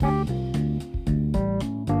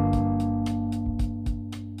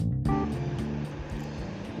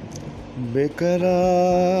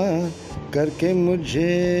बेकरार करके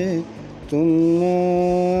मुझे तुम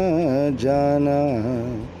न जाना,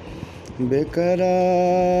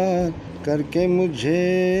 बेकरार करके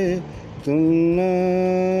मुझे तुम न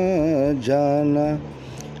जाना,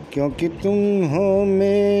 क्योंकि तुम हो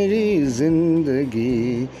मेरी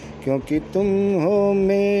ज़िंदगी, क्योंकि तुम हो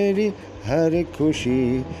मेरी हर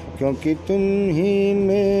खुशी, क्योंकि तुम ही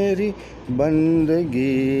मेरी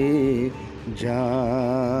बंदगी।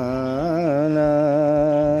 जाना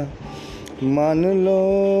मान लो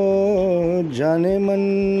जाने मन,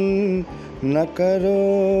 न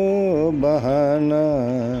करो बहाना,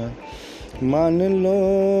 मान लो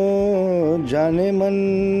जाने मन,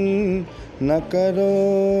 न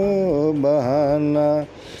करो बहाना,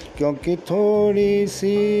 क्योंकि थोड़ी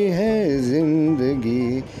सी है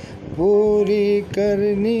ज़िंदगी, पूरी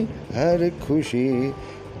करनी हर खुशी,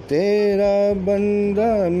 तेरा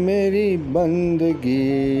बंदा मेरी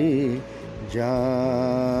बंदगी। जाना